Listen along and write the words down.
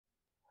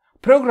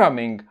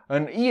Programming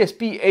an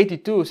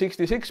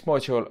ESP-8266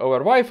 module over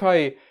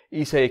Wi-Fi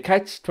is a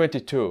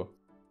catch-22.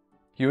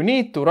 You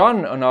need to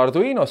run an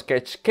Arduino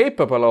sketch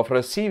capable of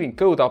receiving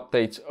code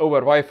updates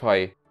over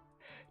Wi-Fi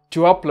to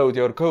upload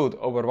your code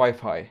over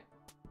Wi-Fi.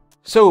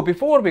 So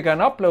before we can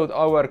upload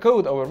our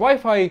code over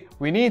Wi-Fi,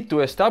 we need to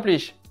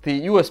establish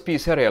the USB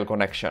serial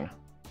connection.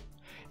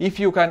 If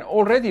you can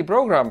already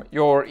program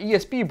your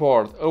ESP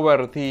board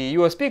over the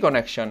USB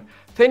connection,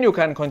 then you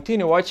can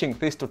continue watching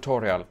this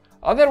tutorial.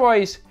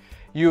 Otherwise,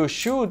 you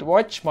should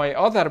watch my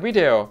other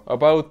video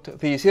about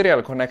the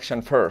serial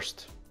connection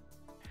first.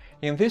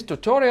 In this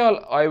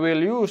tutorial, I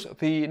will use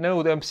the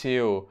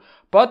NodeMCU,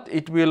 but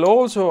it will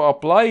also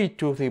apply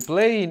to the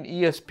plain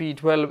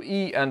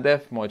ESP-12E and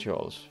F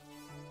modules.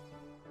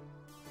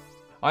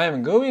 I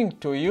am going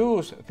to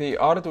use the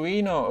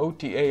Arduino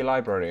OTA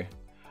library.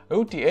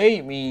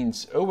 OTA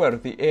means over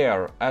the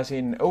air, as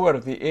in over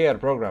the air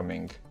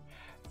programming.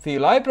 The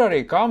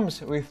library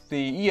comes with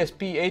the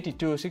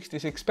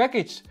ESP-8266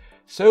 package,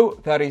 so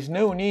there is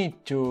no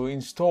need to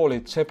install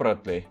it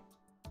separately.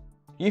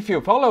 If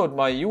you followed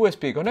my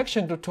USB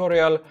connection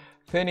tutorial,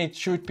 then it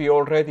should be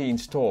already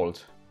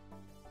installed.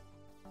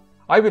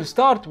 I will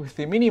start with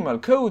the minimal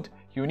code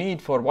you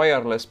need for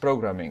wireless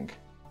programming.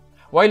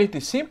 While it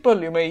is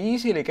simple, you may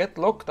easily get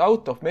locked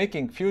out of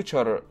making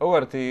future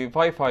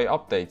over-the-Wi-Fi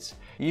updates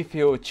if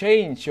you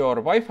change your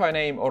Wi-Fi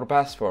name or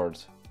password.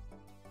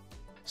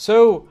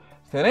 So,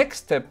 the next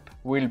step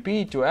will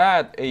be to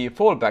add a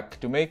fallback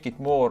to make it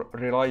more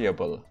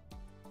reliable.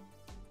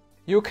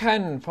 You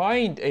can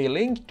find a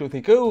link to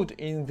the code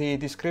in the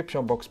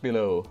description box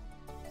below.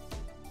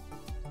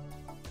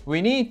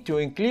 We need to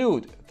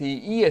include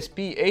the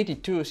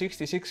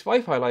ESP-8266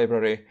 Wi-Fi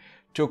library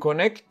to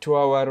connect to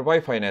our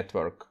Wi-Fi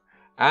network,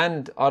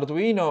 and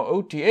Arduino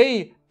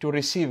OTA to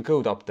receive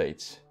code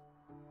updates.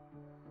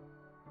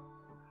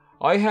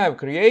 I have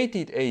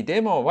created a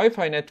demo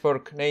Wi-Fi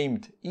network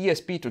named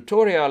ESP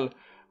Tutorial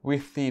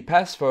with the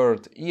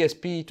password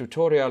ESP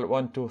Tutorial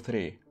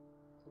 123.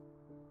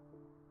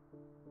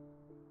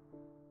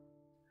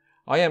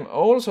 I am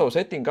also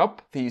setting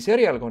up the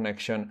serial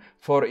connection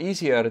for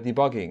easier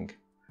debugging.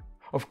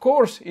 Of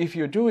course, if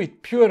you do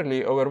it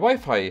purely over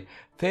Wi-Fi,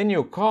 then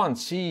you can't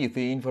see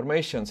the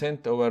information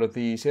sent over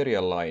the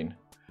serial line.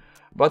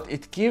 But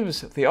it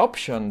gives the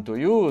option to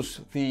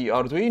use the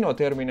Arduino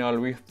terminal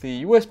with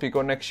the USB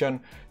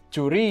connection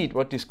to read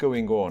what is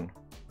going on.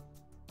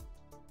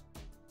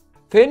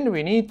 Then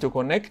we need to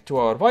connect to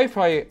our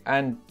Wi-Fi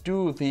and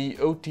do the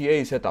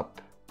OTA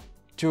setup.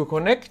 To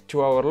connect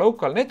to our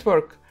local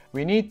network,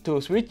 we need to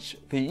switch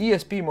the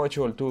ESP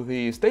module to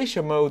the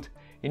station mode,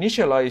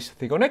 initialize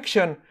the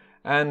connection,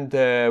 and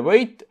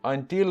wait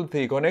until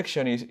the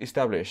connection is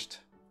established.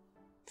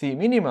 The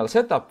minimal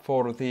setup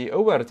for the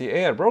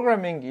over-the-air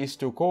programming is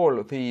to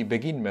call the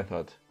begin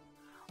method.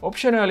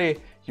 Optionally,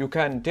 you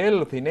can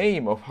tell the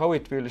name of how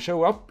it will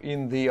show up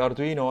in the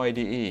Arduino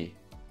IDE.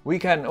 We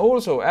can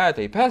also add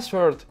a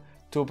password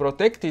to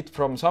protect it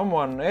from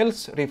someone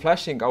else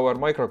reflashing our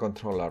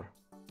microcontroller.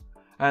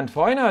 And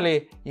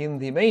finally, in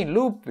the main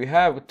loop, we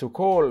have to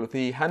call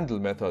the handle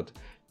method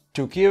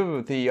to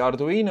give the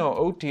Arduino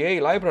OTA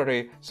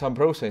library some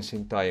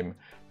processing time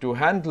to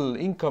handle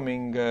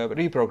incoming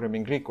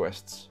reprogramming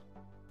requests.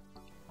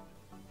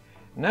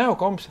 Now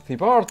comes the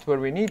part where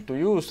we need to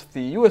use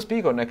the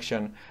USB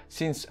connection,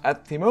 since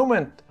at the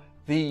moment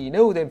the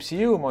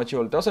NodeMCU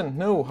module doesn't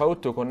know how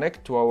to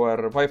connect to our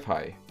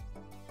Wi-Fi.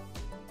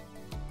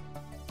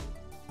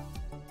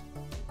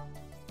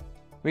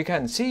 We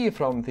can see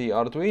from the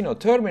Arduino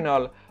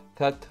terminal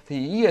that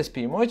the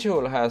ESP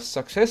module has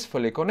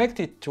successfully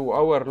connected to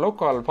our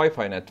local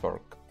Wi-Fi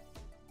network.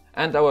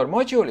 And our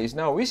module is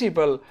now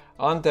visible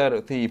under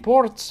the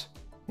ports,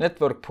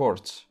 network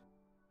ports.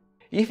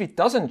 If it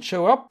doesn't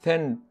show up,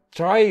 then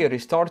try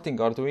restarting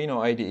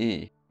Arduino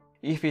IDE.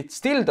 If it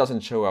still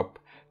doesn't show up,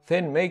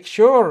 then make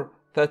sure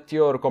that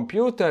your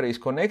computer is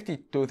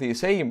connected to the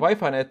same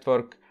Wi-Fi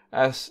network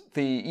as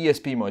the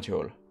ESP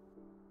module.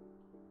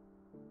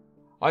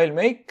 I'll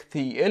make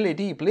the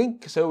LED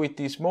blink so it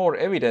is more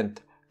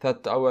evident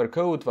that our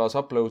code was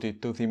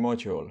uploaded to the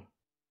module.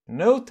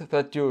 Note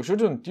that you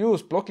shouldn't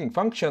use blocking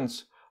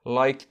functions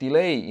like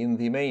delay in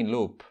the main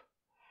loop.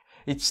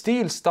 It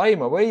steals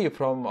time away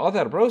from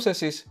other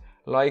processes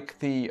like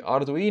the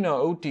Arduino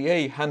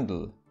OTA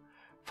handle.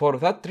 For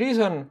that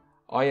reason,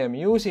 I am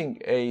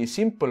using a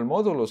simple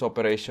modulus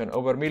operation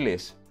over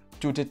millis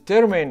to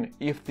determine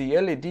if the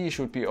LED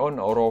should be on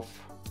or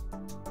off.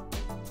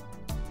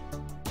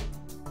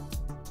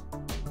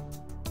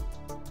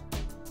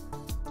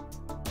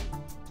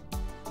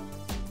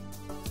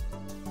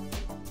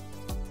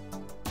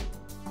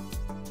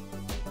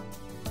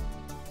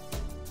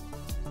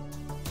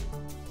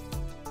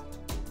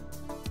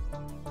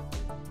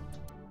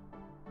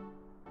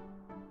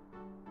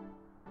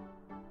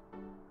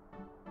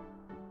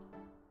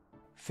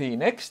 The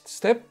next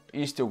step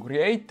is to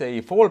create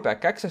a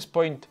fallback access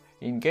point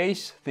in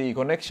case the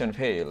connection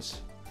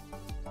fails.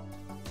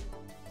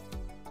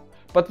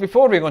 But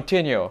before we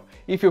continue,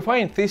 if you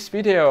find this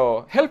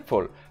video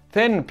helpful,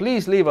 then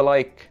please leave a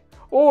like.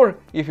 Or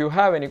if you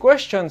have any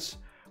questions,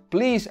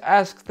 please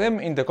ask them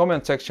in the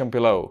comment section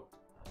below.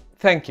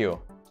 Thank you.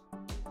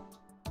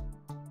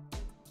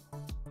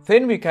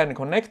 Then we can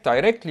connect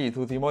directly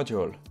to the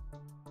module.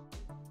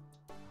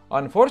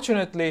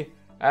 Unfortunately,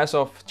 as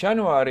of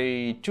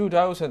January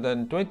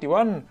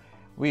 2021,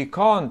 we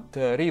can't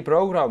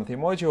reprogram the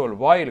module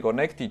while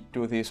connected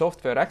to the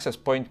software access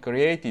point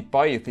created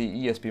by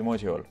the ESP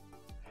module.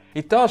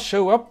 It does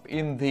show up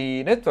in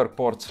the network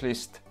ports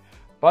list,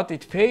 but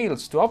it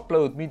fails to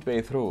upload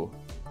midway through.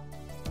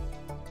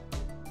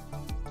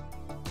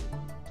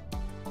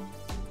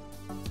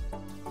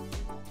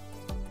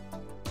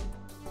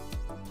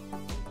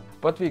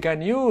 But we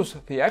can use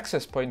the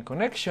access point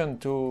connection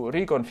to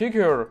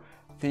reconfigure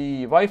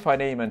the Wi-Fi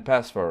name and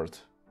password.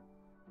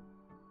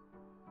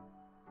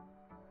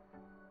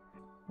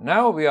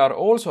 Now we are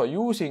also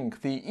using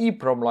the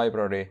EEPROM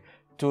library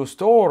to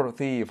store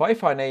the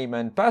Wi-Fi name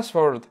and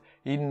password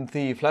in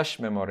the flash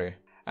memory,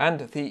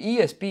 and the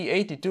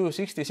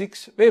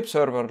ESP-8266 web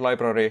server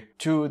library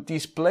to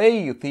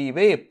display the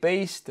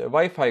web-based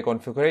Wi-Fi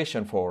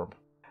configuration form.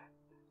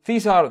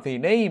 These are the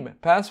name,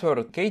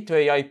 password,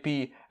 gateway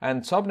IP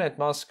and subnet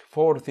mask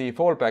for the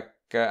fallback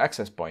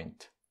access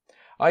point.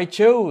 I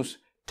chose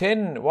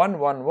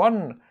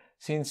 10.1.1.1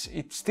 since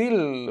it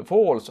still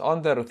falls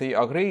under the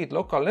agreed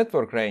local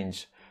network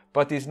range,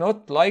 but is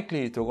not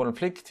likely to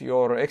conflict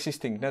your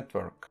existing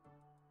network.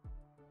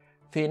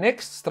 The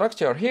next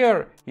structure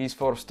here is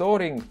for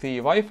storing the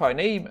Wi-Fi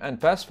name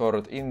and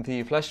password in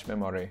the flash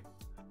memory.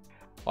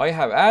 I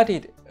have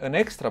added an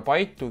extra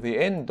byte to the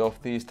end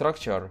of the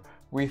structure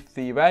with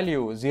the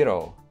value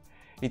 0.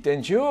 It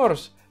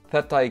ensures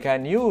that I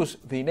can use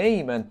the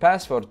name and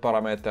password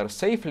parameters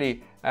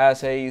safely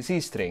as a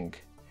Z-string,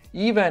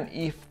 even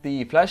if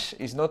the flash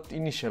is not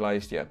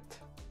initialized yet.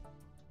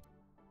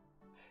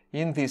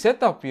 In the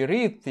setup, we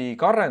read the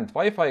current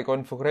Wi-Fi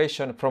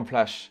configuration from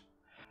flash.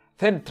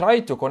 Then try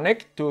to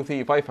connect to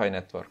the Wi-Fi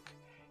network.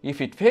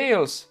 If it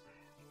fails,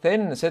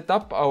 then set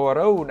up our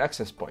own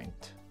access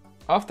point.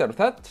 After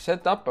that,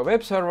 set up a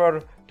web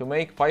server to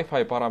make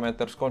Wi-Fi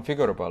parameters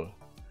configurable.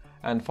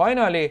 And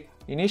finally,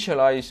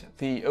 initialize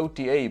the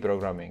OTA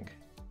programming.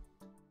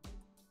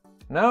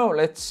 Now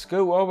let's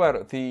go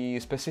over the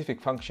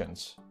specific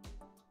functions.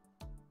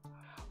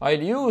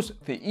 I'll use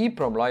the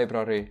EEPROM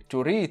library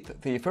to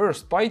read the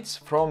first bytes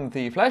from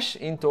the flash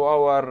into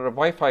our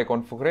Wi-Fi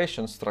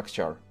configuration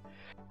structure.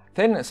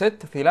 Then set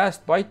the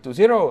last byte to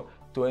 0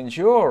 to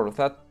ensure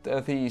that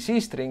the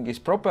Z-string is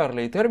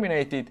properly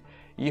terminated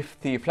if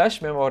the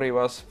flash memory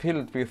was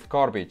filled with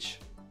garbage.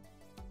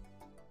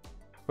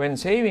 When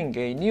saving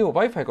a new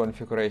Wi-Fi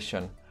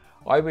configuration,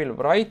 I will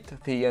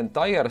write the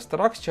entire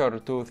structure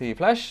to the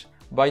flash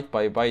byte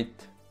by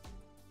byte.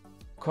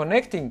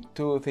 Connecting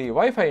to the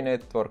Wi-Fi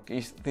network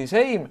is the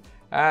same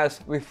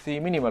as with the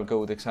minimal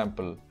code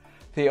example.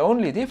 The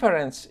only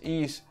difference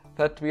is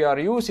that we are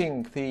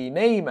using the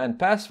name and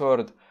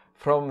password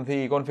from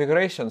the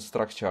configuration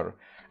structure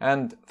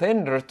and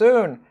then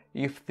return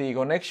if the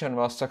connection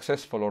was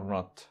successful or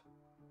not.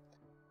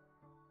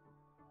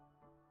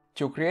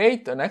 To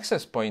create an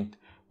access point,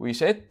 we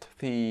set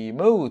the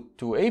mode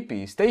to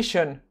AP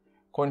station,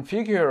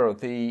 configure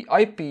the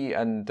IP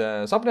and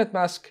subnet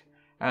mask,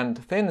 and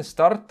then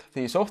start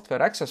the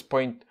software access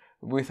point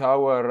with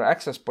our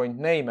access point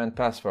name and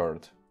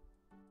password.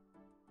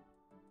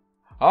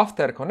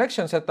 After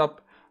connection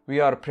setup, we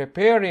are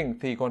preparing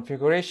the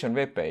configuration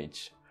web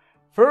page.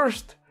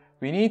 First,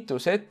 we need to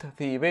set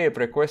the web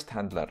request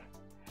handler.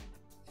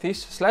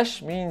 This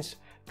slash means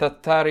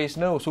that there is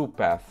no soup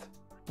path.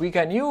 We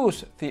can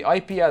use the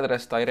IP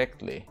address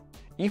directly.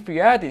 If we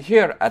added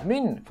here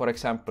admin, for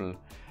example,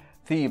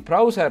 the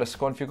browser's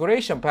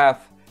configuration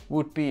path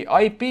would be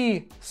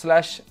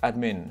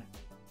IP/admin.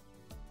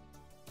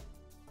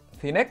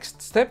 The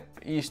next step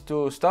is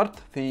to start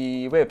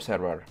the web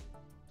server.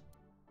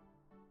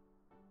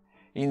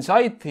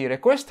 Inside the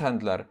request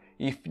handler,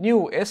 if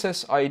new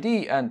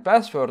SSID and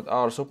password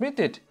are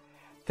submitted,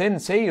 then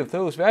save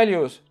those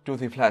values to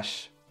the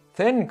flash.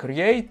 Then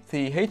create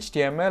the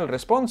HTML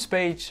response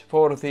page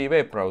for the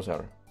web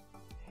browser.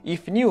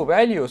 If new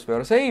values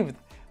were saved,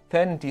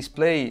 then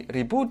display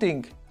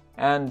rebooting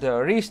and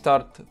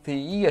restart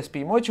the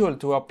ESP module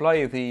to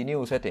apply the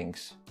new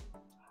settings.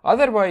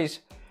 Otherwise,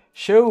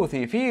 show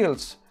the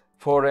fields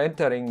for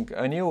entering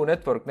a new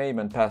network name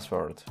and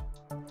password.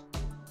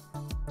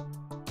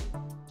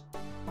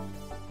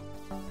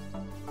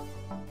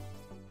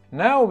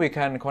 Now we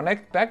can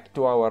connect back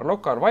to our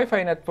local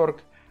Wi-Fi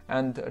network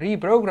and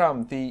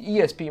reprogram the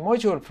ESP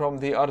module from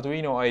the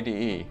Arduino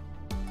IDE.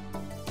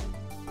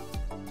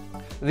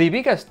 The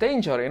biggest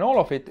danger in all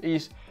of it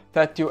is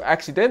that you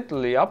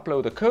accidentally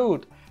upload a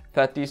code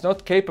that is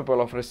not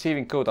capable of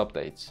receiving code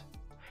updates.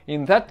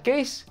 In that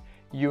case,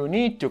 you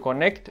need to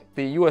connect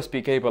the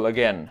USB cable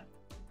again.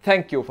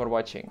 Thank you for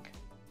watching.